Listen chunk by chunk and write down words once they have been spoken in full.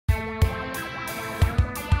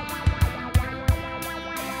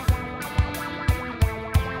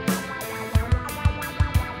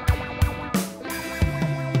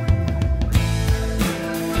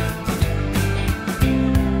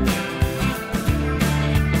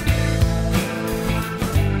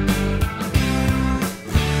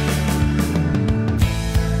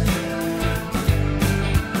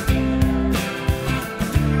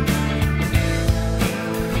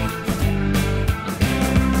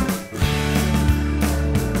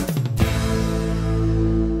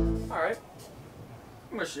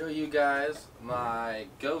going to show you guys my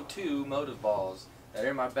go-to Motiv balls that are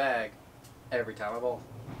in my bag every time I bowl.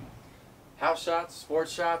 House shots,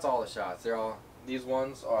 sports shots, all the shots. These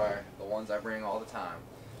ones are the ones I bring all the time.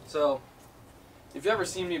 So, if you ever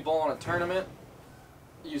seen me bowl in a tournament,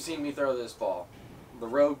 you've seen me throw this ball. The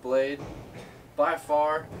Rogue Blade, by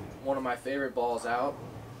far one of my favorite balls out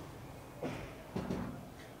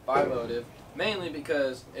by Motiv, mainly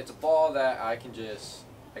because it's a ball that I can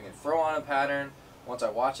throw on a pattern. Once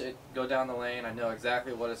I watch it go down the lane, I know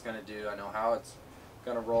exactly what it's going to do. I know how it's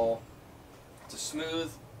going to roll. It's a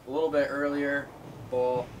smooth, a little bit earlier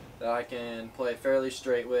ball that I can play fairly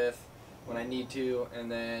straight with when I need to,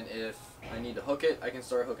 and then if I need to hook it, I can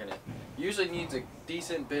start hooking it. Usually needs a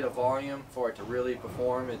decent bit of volume for it to really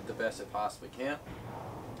perform at the best it possibly can.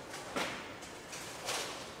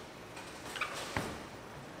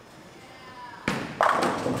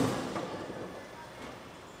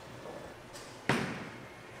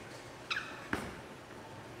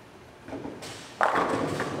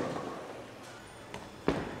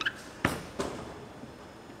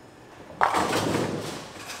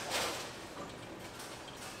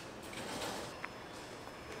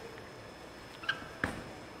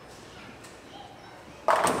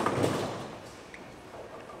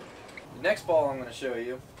 The next ball I'm going to show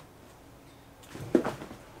you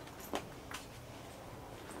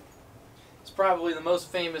is probably the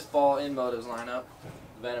most famous ball in Motiv's lineup,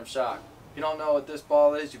 the Venom Shock. If you don't know what this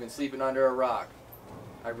ball is, you've been sleeping under a rock.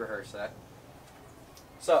 I rehearsed that.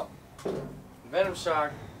 So, Venom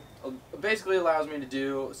Shock basically allows me to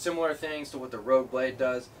do similar things to what the Rogue Blade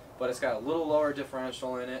does, but it's got a little lower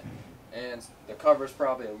differential in it, and the cover's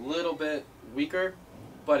probably a little bit weaker,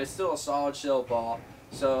 but it's still a solid shell ball.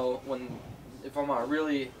 So if I'm on a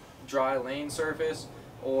really dry lane surface,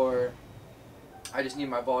 or I just need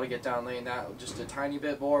my ball to get down lane that just a tiny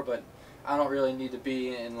bit more, but I don't really need to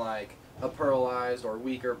be in like a pearlized or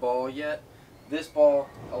weaker ball yet, this ball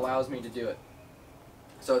allows me to do it.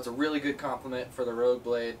 So it's a really good complement for the Rogue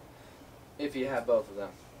Blade if you have both of them.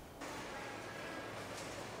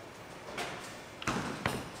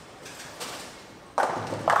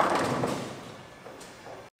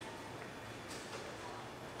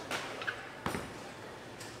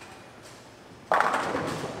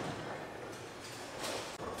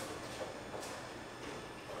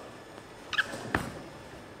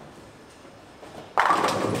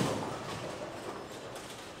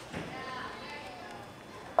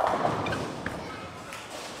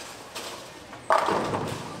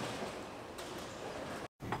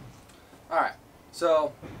 Alright,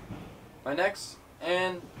 so my next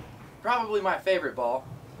and probably my favorite ball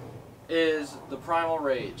is the Primal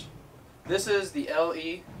Rage. This is the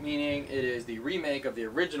LE, meaning it is the remake of the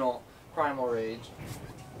original Primal Rage.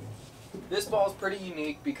 This ball is pretty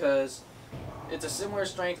unique because it's a similar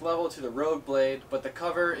strength level to the Rogue Blade, but the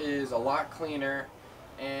cover is a lot cleaner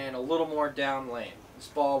and a little more down lane. This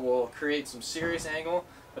ball will create some serious angle,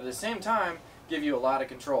 but at the same time give you a lot of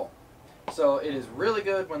control. So it is really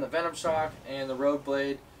good when the Venom Shock and the Rogue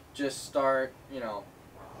Blade just start,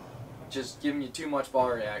 just giving you too much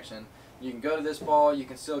ball reaction. You can go to this ball, you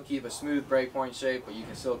can still keep a smooth breakpoint shape, but you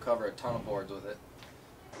can still cover a ton of boards with it.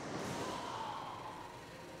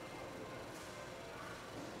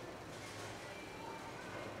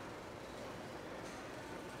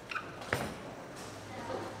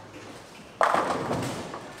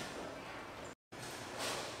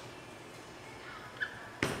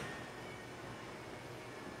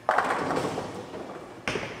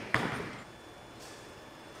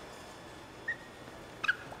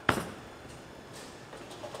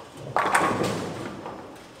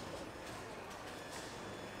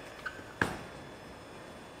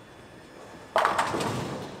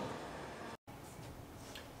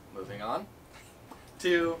 Moving on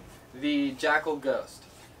to the Jackal Ghost.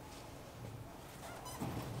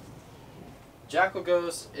 Jackal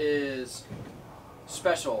Ghost is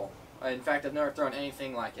special. In fact, I've never thrown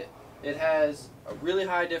anything like it. It has a really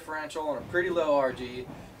high differential and a pretty low RG,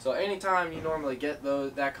 so anytime you normally get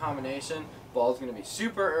that combination, ball's going to be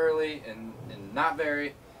super early and not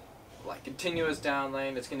very continuous down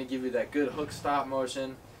lane. It's going to give you that good hook stop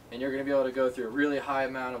motion, and you're going to be able to go through a really high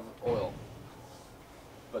amount of oil.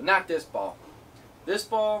 But not this ball. This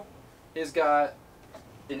ball has got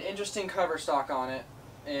an interesting cover stock on it,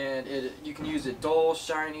 and you can use it dull,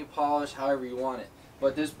 shiny, polished, however you want it.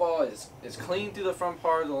 But this ball is clean through the front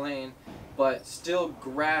part of the lane, but still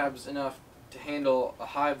grabs enough to handle a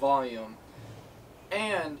high volume.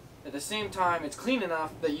 And at the same time, it's clean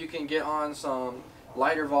enough that you can get on some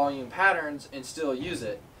lighter volume patterns and still use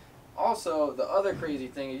it. Also, the other crazy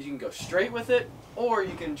thing is you can go straight with it, or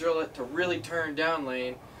you can drill it to really turn down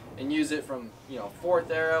lane and use it from, you know, 4th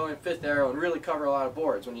arrow and 5th arrow and really cover a lot of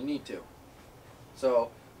boards when you need to. So,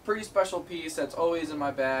 pretty special piece that's always in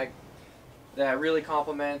my bag that really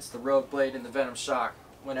complements the Rogue Blade and the Venom Shock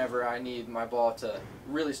whenever I need my ball to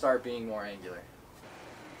really start being more angular.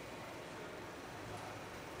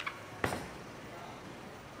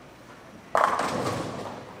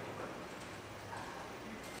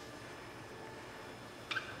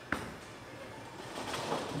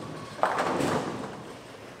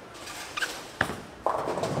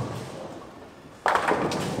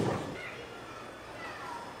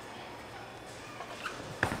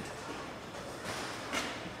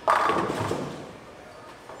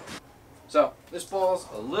 So, this ball's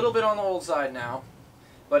a little bit on the old side now,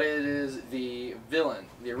 but it is the Villain.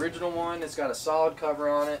 The original one, it's got a solid cover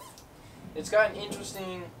on it. It's got an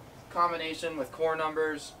interesting combination with core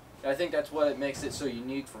numbers. I think that's what it makes it so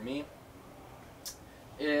unique for me.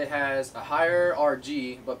 It has a higher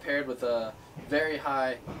RG, but paired with a very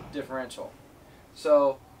high differential.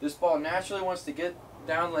 So, this ball naturally wants to get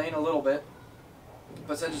down lane a little bit,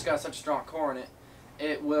 but since it's got such a strong core in it,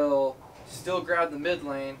 it will still grab the mid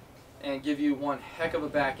lane and give you one heck of a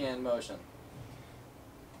backhand motion.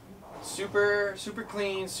 Super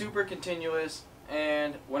clean, super continuous,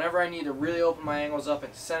 and whenever I need to really open my angles up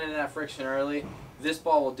and send in that friction early, this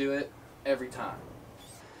ball will do it every time.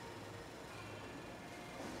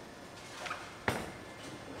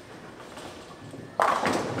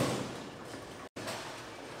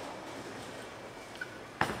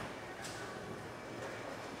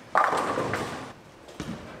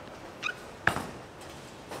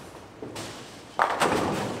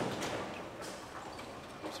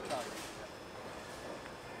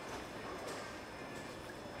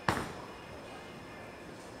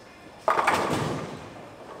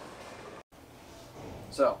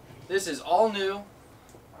 So, this is all new.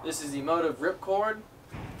 This is the Motiv Ripcord,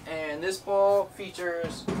 and this ball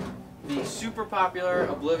features the super popular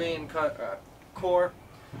Oblivion core,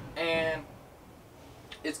 and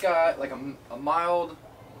it's got like a mild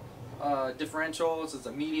differential. It's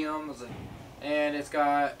a medium, and it's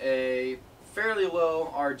got a fairly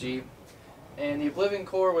low RG. And the Oblivion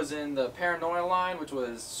core was in the Paranoia line, which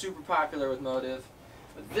was super popular with Motiv.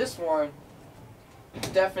 But this one is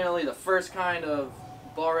definitely the first kind of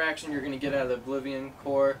ball reaction you're going to get out of the Oblivion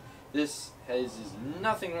core. This is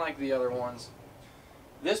nothing like the other ones.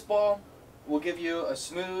 This ball will give you a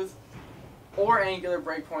smooth or angular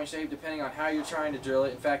breakpoint shape depending on how you're trying to drill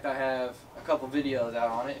it. In fact, I have a couple videos out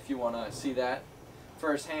on it if you want to see that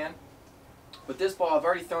firsthand. But this ball, I've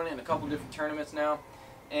already thrown it in a couple different tournaments now,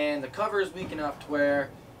 and the cover is weak enough to where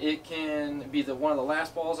it can be one of the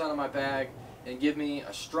last balls out of my bag and give me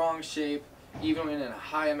a strong shape even in a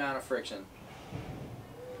high amount of friction.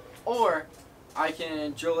 Or I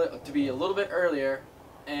can drill it to be a little bit earlier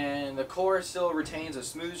and the core still retains a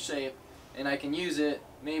smooth shape, and I can use it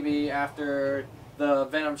maybe after the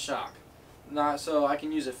Venom Shock. So I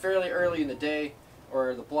can use it fairly early in the day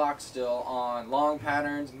or the block still on long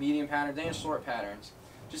patterns, medium patterns, and short patterns,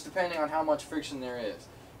 just depending on how much friction there is.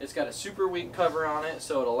 It's got a super weak cover on it,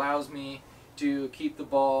 so it allows me to keep the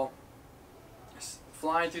ball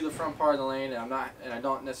flying through the front part of the lane, and I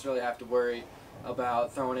don't necessarily have to worry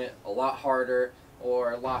about throwing it a lot harder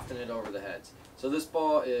or lofting it over the heads. So this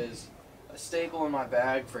ball is a staple in my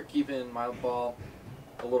bag for keeping my ball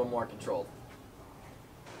a little more controlled.